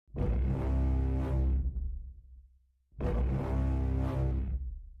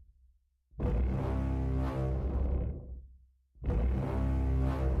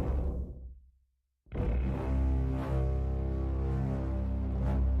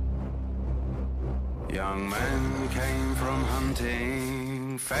Young men came from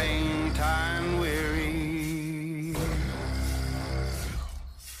hunting, faint and weary.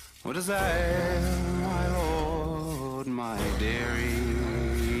 What is that, my lord, my dearie?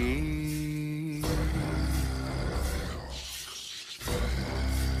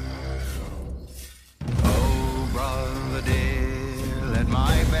 Oh, brother dear, let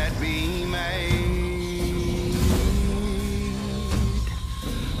my bed be made.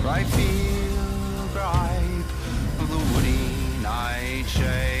 Right field bright of the woody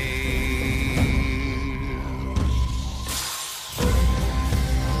nightshade.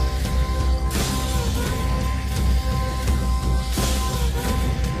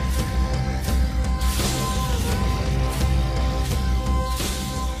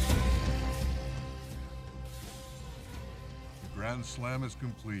 Grand Slam is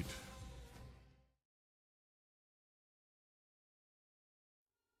complete.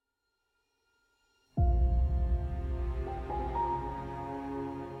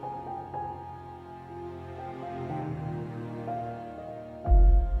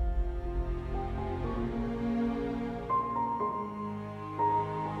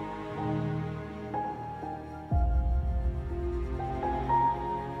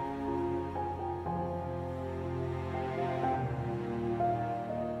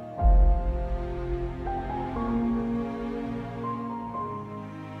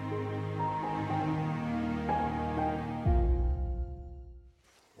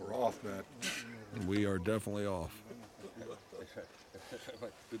 Off, Matt. We are definitely off.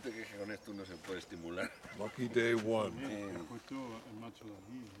 Lucky day one.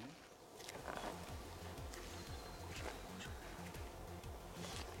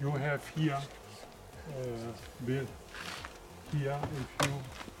 You have here, Bill, here, if you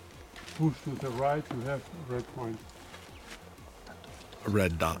push to the right, you have red point. A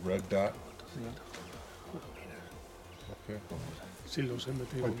red dot. Red dot. Yeah. Okay. Sí, los he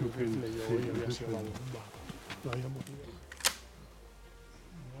metido en el rifle yo y había cerrado. Lo habíamos ido.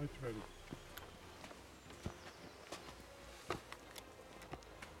 No, it's ready.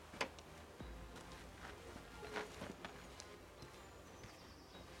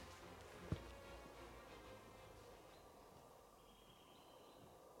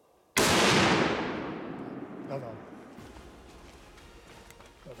 Ta-da.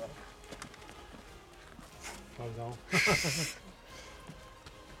 Ta-da. Fall down.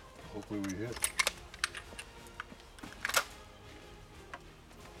 Hopefully we hit.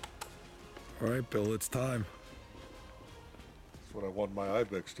 All right, Bill, it's time. That's what I want my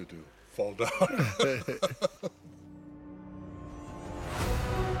Ibex to do. Fall down.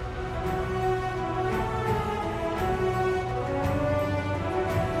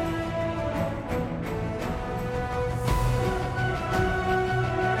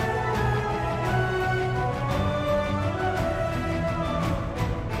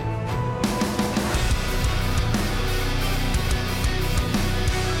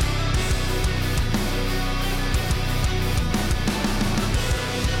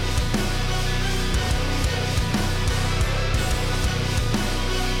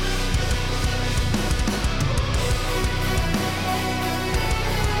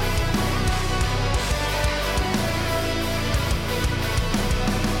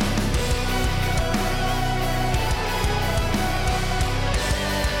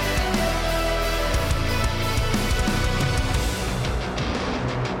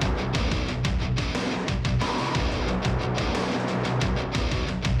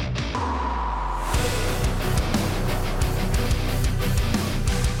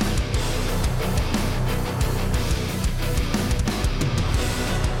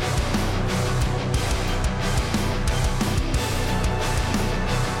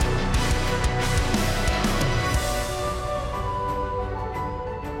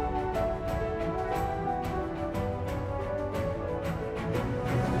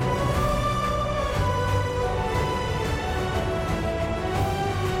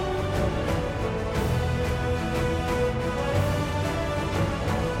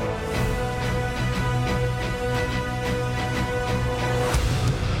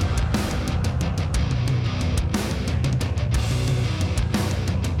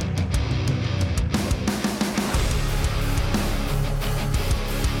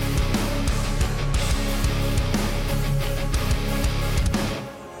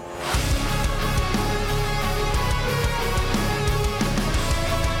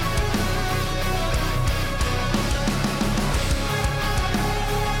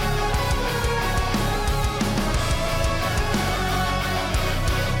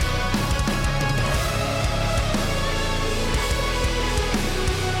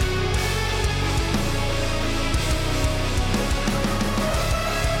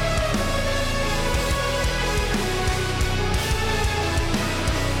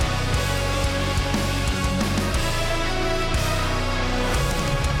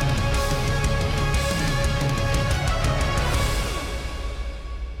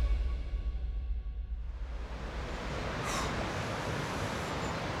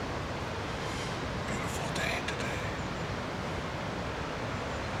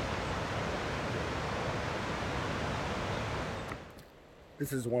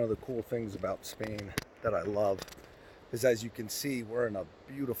 This is one of the cool things about Spain that I love, is as you can see, we're in a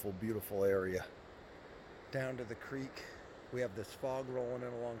beautiful, beautiful area. Down to the creek, we have this fog rolling in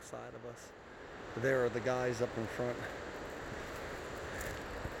alongside of us. There are the guys up in front.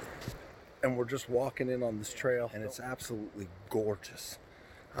 And we're just walking in on this trail, and it's absolutely gorgeous.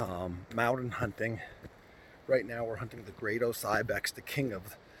 Mountain hunting. Right now we're hunting the Gredos Ibex, the king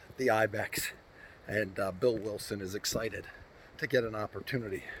of the Ibex. And Bill Wilson is excited to get an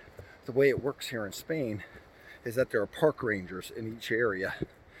opportunity. The way it works here in Spain is that there are park rangers in each area,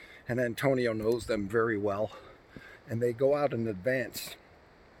 and Antonio knows them very well, and they go out in advance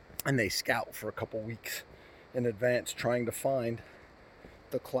and they scout for a couple weeks in advance, trying to find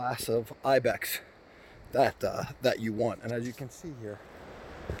the class of Ibex that you want. And as you can see here,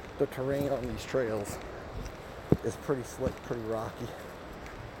 the terrain on these trails is pretty slick, pretty rocky.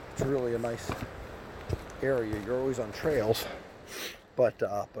 It's really a nice area. You're always on trails, but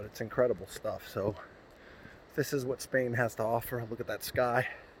it's incredible stuff. So this is what Spain has to offer. Look at that sky.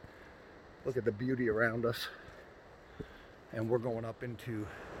 Look at the beauty around us. And we're going up into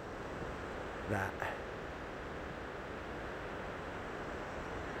that.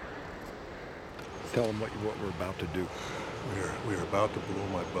 Tell them what we're about to do. We're about to blow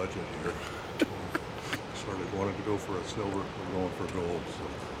my budget here. Started wanting to go for a silver. We're going for gold. So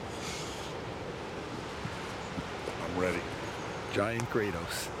I'm ready. Giant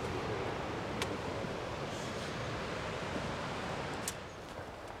Gredos.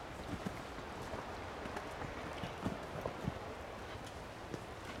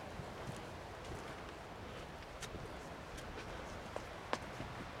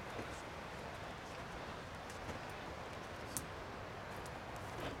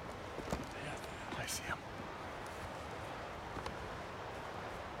 I see him.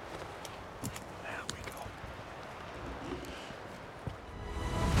 There we go.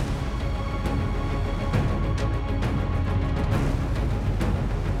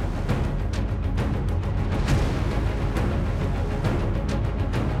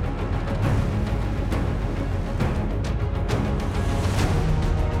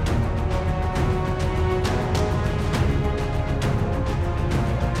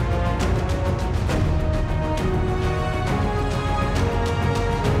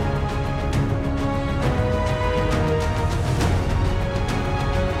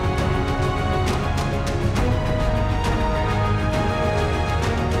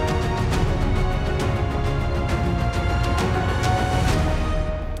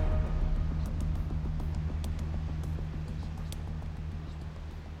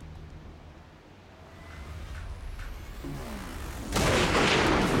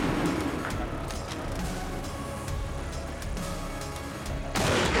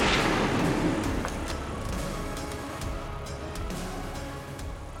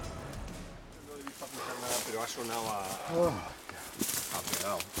 Pero ha sonado a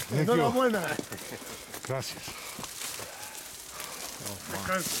pegado. Enhorabuena. Gracias.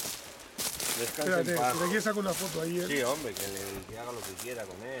 Descanse. Descansa en paz. Por aquí saco una foto ahí. Sí, hombre, que haga lo que quiera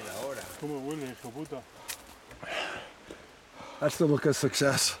con él ahora. ¿Cómo huele, hijo puta? That's the look of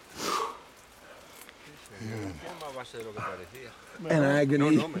success. Forma a base de lo que parecía. And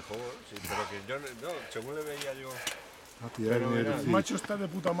agony. No, mejor. Sí, pero que yo no, según le veía yo. El macho está de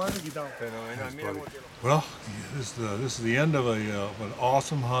puta madre quitado. Fenomenal, mira cómo tiene. Well, this is the end of an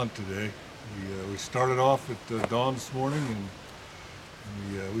awesome hunt today. We started off at dawn this morning,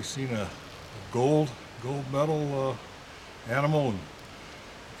 and we seen a gold medal animal, and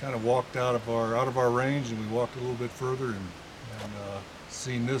kind of walked out of our range, and we walked a little bit further and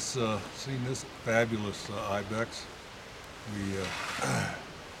seen this fabulous ibex. We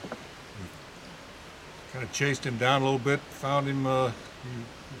kind of chased him down a little bit, found him he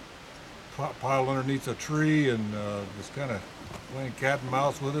piled underneath a tree, and was kind of playing cat and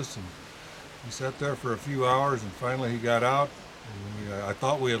mouse with us, and he sat there for a few hours, and finally he got out. And I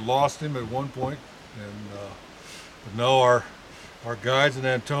thought we had lost him at one point, but no, our guides and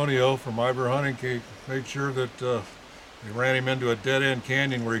Antonio from Iber Hunting made sure that they ran him into a dead-end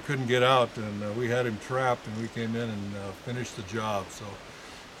canyon where he couldn't get out, and we had him trapped, and we came in and finished the job. So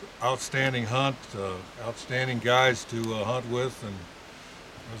outstanding hunt, outstanding guys to hunt with, and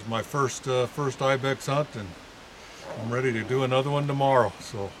it was my first Ibex hunt, and I'm ready to do another one tomorrow.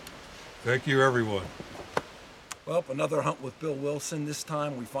 So thank you, everyone. Well, another hunt with Bill Wilson. This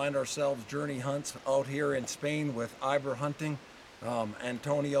time we find ourselves Journey Hunts out here in Spain with Iber Hunting.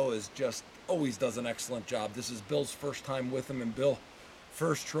 Antonio is just always does an excellent job. This is Bill's first time with him, and Bill,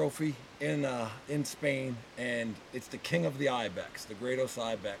 first trophy in Spain, and it's the king of the Ibex, the Gredos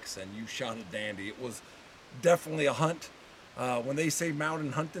Ibex, and you shot it dandy. It was definitely a hunt When they say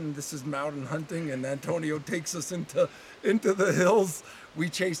mountain hunting, this is mountain hunting, and Antonio takes us into the hills. We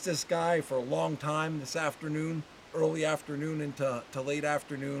chased this guy for a long time this afternoon, early afternoon into late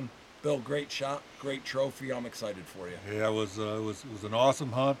afternoon. Bill, great shot, great trophy. I'm excited for you. Yeah, it was an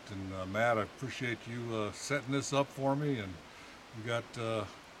awesome hunt, and Matt, I appreciate you setting this up for me. And we got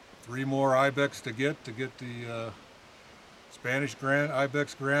 3 more Ibex to get the Spanish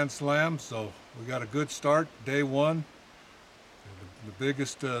Ibex Grand Slam. So we got a good start, day 1, the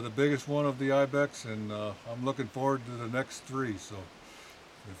biggest one of the Ibex, and I'm looking forward to the next 3. So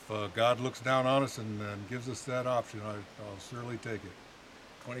if God looks down on us and gives us that option, I'll surely take it.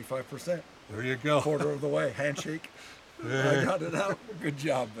 25%. There you go. Quarter of the way. Handshake. I got it out. Good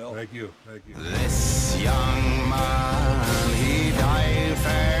job, Bill. Thank you. Thank you. This young man, he died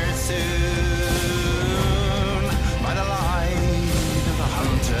fair soon.